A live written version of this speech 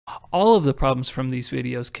All of the problems from these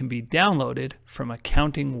videos can be downloaded from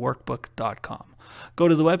accountingworkbook.com. Go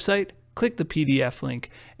to the website, click the PDF link,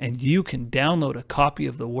 and you can download a copy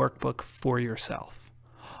of the workbook for yourself.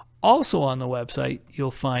 Also on the website,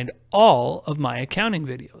 you'll find all of my accounting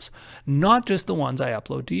videos, not just the ones I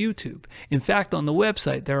upload to YouTube. In fact, on the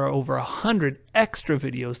website, there are over 100 extra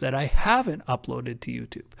videos that I haven't uploaded to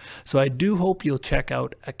YouTube. So I do hope you'll check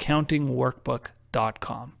out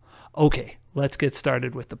accountingworkbook.com. Okay, let's get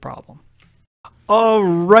started with the problem. All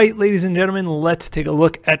right, ladies and gentlemen, let's take a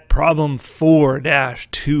look at problem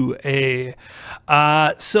 4-2A.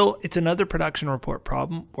 So it's another production report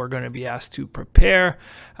problem. We're going to be asked to prepare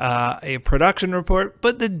a production report,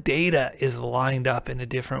 but the data is lined up in a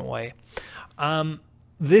different way.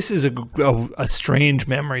 This is a strange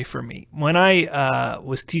memory for me. When I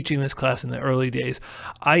was teaching this class in the early days,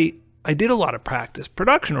 I did a lot of practice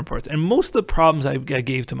production reports, and most of the problems I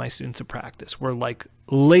gave to my students to practice were like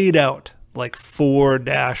laid out like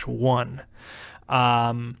 4-1.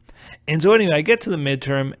 And so anyway, I get to the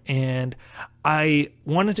midterm and I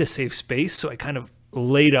wanted to save space, so I kind of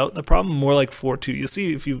laid out the problem more like 4-2. You'll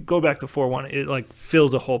see if you go back to 4-1, it like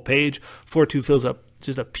fills a whole page. 4-2 fills up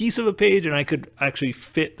just a piece of a page, and I could actually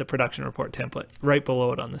fit the production report template right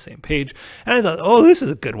below it on the same page. And I thought, oh, this is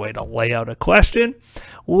a good way to lay out a question.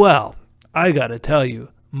 Well, I gotta tell you,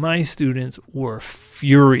 my students were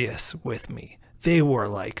furious with me. They were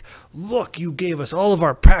like, look, you gave us all of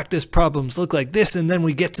our practice problems look like this, and then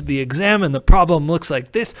we get to the exam and the problem looks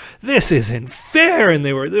like this. This isn't fair. And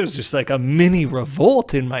there was just like a mini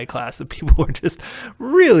revolt in my class. The people were just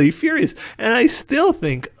really furious. And I still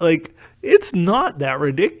think like it's not that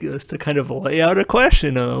ridiculous to kind of lay out a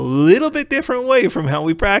question a little bit different way from how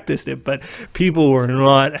we practiced it, but people were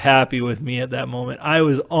not happy with me at that moment. I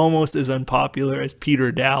was almost as unpopular as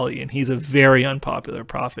Peter Daly, and he's a very unpopular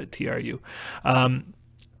prof at TRU.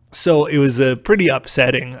 So it was a pretty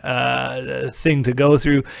upsetting thing to go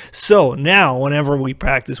through. So now whenever we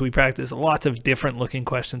practice lots of different looking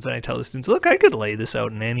questions, and I tell the students, look, I could lay this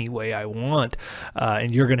out in any way I want,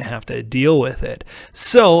 and you're going to have to deal with it.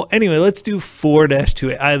 So anyway, let's do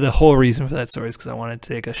 4-2A. The whole reason for that story is because I wanted to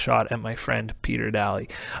take a shot at my friend Peter Daly.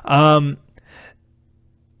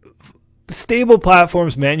 Stable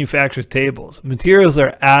platforms manufacture tables. Materials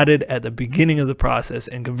are added at the beginning of the process,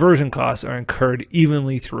 and conversion costs are incurred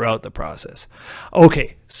evenly throughout the process.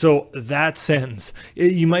 Okay, so that sentence,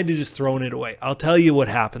 you might have just thrown it away. I'll tell you what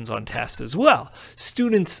happens on tests as well.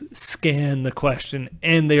 Students scan the question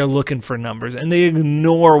and they are looking for numbers, and they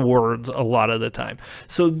ignore words a lot of the time.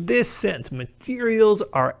 So this sentence, materials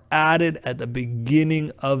are added at the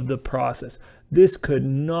beginning of the process. This could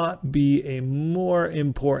not be a more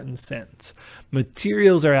important sentence.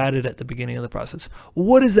 Materials are added at the beginning of the process.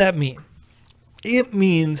 What does that mean? It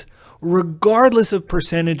means regardless of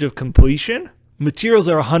percentage of completion, materials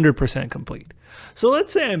are 100% complete. So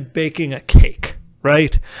let's say I'm baking a cake,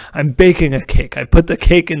 right? I'm baking a cake. I put the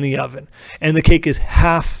cake in the oven and the cake is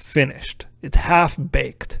half finished. It's half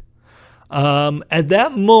baked. At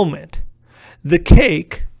that moment, the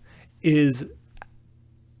cake is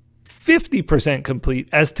 50% complete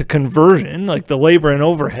as to conversion, like the labor and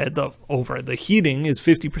overhead, the heating is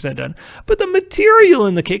 50% done, but the material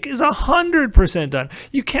in the cake is 100% done.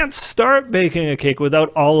 You can't start baking a cake without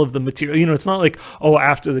all of the material. You know, it's not like, oh,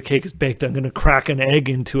 after the cake is baked, I'm going to crack an egg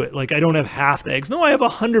into it. Like I don't have half the eggs. No, I have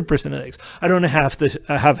 100% of the eggs. I don't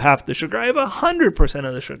have half the sugar. I have 100%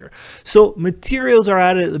 of the sugar. So materials are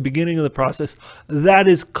added at the beginning of the process. That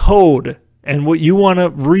is code. And what you want to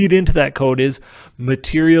read into that code is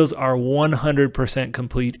materials are 100%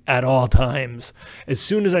 complete at all times. As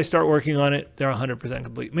soon as I start working on it, they're 100%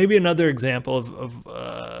 complete. Maybe another example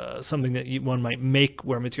of something that one might make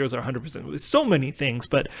where materials are 100% complete. So many things,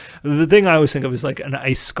 but the thing I always think of is like an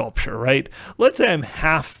ice sculpture, right? Let's say I'm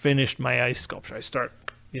half finished my ice sculpture. I start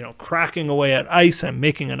cracking away at ice. I'm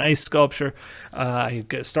making an ice sculpture. I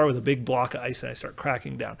start with a big block of ice and I start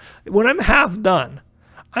cracking down. When I'm half done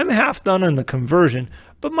on the conversion,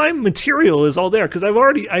 but my material is all there because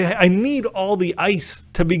I need all the ice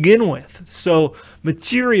to begin with. So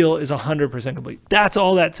material is 100% complete. That's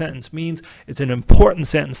all that sentence means. It's an important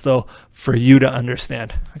sentence though for you to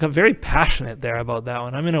understand. I got very passionate there about that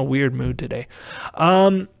one. I'm in a weird mood today.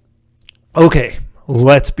 Okay,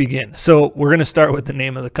 let's begin. So we're going to start with the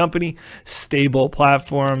name of the company, Stable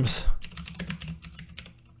Platforms.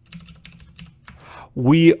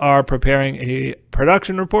 We are preparing a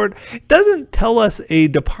production report. It doesn't tell us a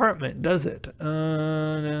department, does it?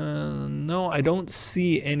 No, I don't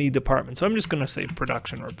see any department. So I'm just going to say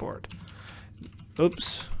production report.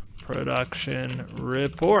 Oops. production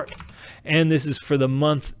report. And this is for the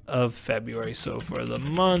month of February. So for the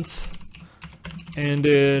month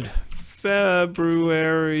ended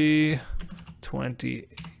February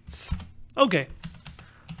 28th. Okay.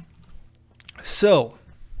 So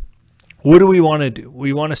what do we want to do?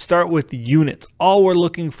 We want to start with the units. All we're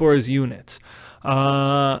looking for is units.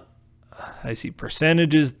 I see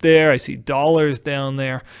percentages there. I see dollars down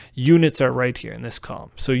there. Units are right here in this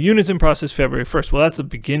column. So units in process February 1st. Well, that's the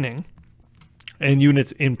beginning. And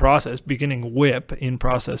units in process, beginning WIP, in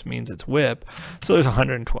process means it's WIP. So there's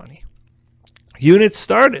 120. Units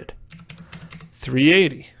started,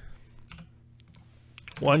 380.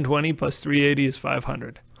 120 plus 380 is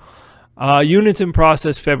 500. Units in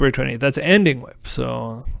process February 20th. That's ending WIP.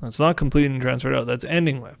 So that's not completed and transferred out. That's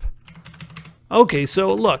ending WIP. Okay,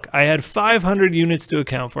 so look, I had 500 units to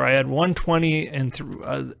account for. I had 120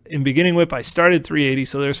 and in beginning WIP, I started 380.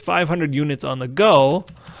 So there's 500 units on the go.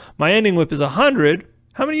 My ending WIP is 100.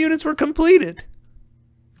 How many units were completed?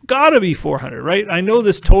 Gotta be 400, right? I know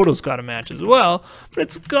this total's got to match as well, but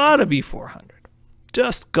it's gotta be 400.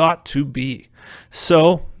 Just got to be.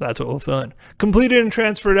 So that's what we'll fill in. Completed and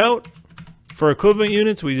transferred out. For equivalent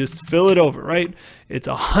units, we just fill it over, right? It's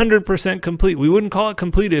 100% complete. We wouldn't call it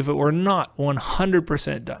complete if it were not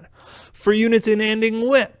 100% done. For units in ending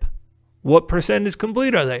WIP, what percentage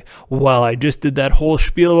complete are they? Well, I just did that whole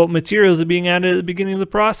spiel about materials being added at the beginning of the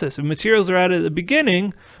process. If materials are added at the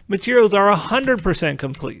beginning, materials are 100%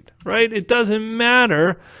 complete, right? It doesn't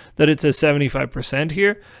matter that it says 75%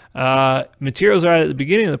 here. Materials are added at the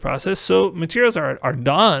beginning of the process, so materials are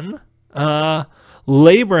done.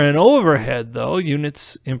 Labor and overhead, though,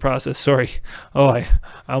 units in process, sorry. Oh, I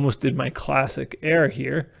almost did my classic error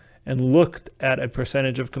here and looked at a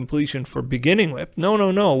percentage of completion for beginning WIP.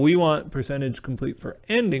 No. We want percentage complete for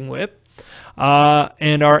ending WIP.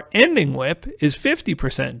 And our ending WIP is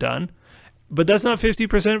 50% done. But that's not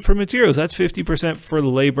 50% for materials. That's 50% for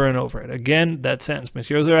labor and overhead. Again, that sentence,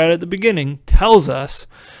 materials are added at the beginning, tells us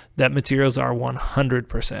that materials are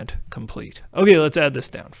 100% complete. Okay, let's add this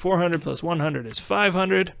down. 400 plus 100 is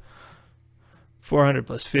 500. 400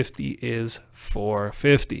 plus 50 is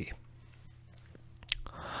 450.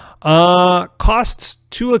 Costs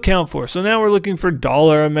to account for. So now we're looking for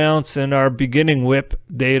dollar amounts, and our beginning WIP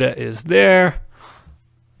data is there.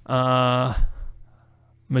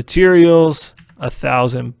 Materials,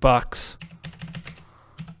 $1,000.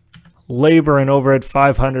 Labor and overhead,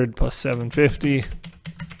 500 plus 750.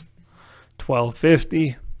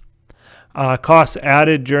 1250. Costs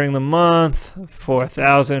added during the month,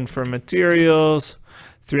 4,000 for materials.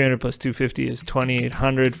 300 plus 250 is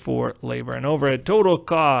 2,800 for labor and overhead. Total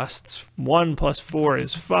costs, 1 plus 4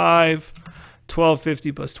 is 5.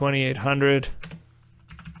 1,250 plus 2,800.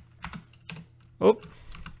 Oh,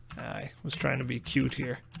 I was trying to be cute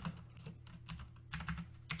here.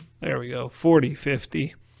 There we go,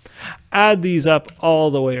 4,050. Add these up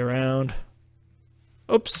all the way around.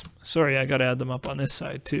 Oops, sorry, I got to add them up on this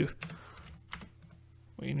side too.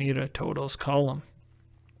 We need a totals column.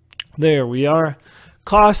 There we are.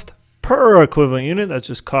 Cost per equivalent unit, that's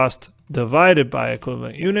just cost divided by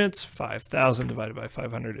equivalent units. 5,000 divided by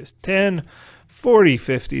 500 is 10.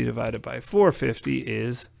 4,050 divided by 450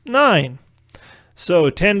 is 9. So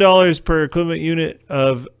 $10 per equivalent unit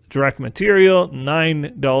of direct material,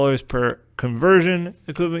 $9 per conversion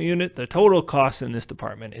equivalent unit. The total cost in this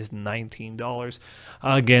department is $19.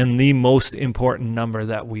 Again, the most important number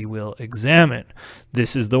that we will examine.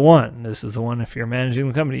 This is the one. This is the one if you're managing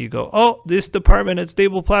the company, you go, oh, this department at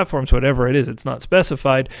Stable Platforms, whatever it is, it's not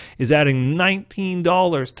specified, is adding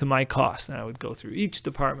 $19 to my cost. And I would go through each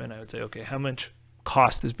department. I would say, okay, how much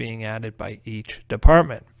cost is being added by each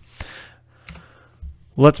department?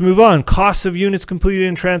 Let's move on. Costs of units completed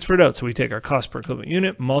and transferred out. So we take our cost per equivalent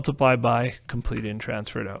unit, multiply by completed and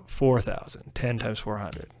transferred out. 4,000. 10 times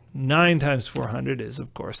 400. 9 times 400 is,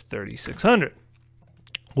 of course, 3,600.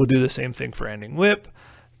 We'll do the same thing for ending WIP.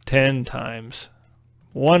 10 times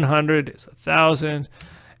 100 is 1,000.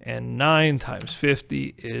 And 9 times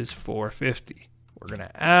 50 is 450. We're going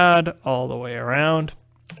to add all the way around.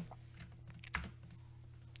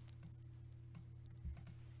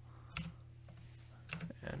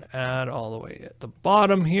 Add all the way at the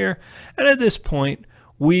bottom here. And at this point,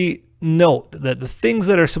 we note that the things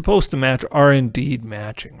that are supposed to match are indeed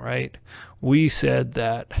matching, right? We said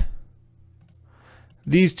that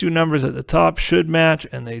these two numbers at the top should match,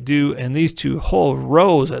 and they do. And these two whole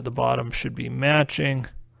rows at the bottom should be matching.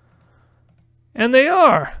 And they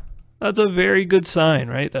are. That's a very good sign,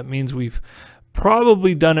 right? That means we've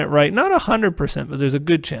probably done it right. Not 100%, but there's a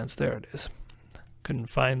good chance. There it is.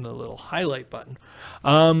 Couldn't find the little highlight button.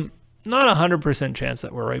 Not 100% chance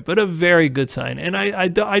that we're right, but a very good sign. And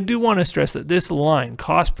I do want to stress that this line,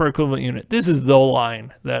 cost per equivalent unit, this is the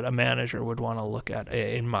line that a manager would want to look at,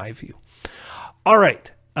 in my view. All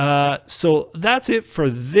right, so that's it for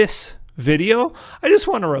this video. I just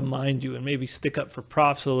want to remind you and maybe stick up for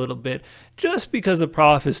profs a little bit. Just because a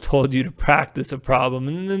prof has told you to practice a problem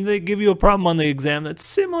and then they give you a problem on the exam that's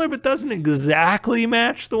similar but doesn't exactly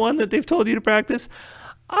match the one that they've told you to practice,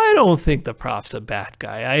 I don't think the prof's a bad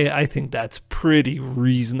guy. I think that's pretty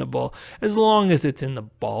reasonable as long as it's in the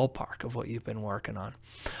ballpark of what you've been working on.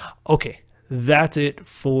 Okay, that's it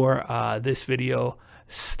for this video.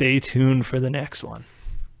 Stay tuned for the next one.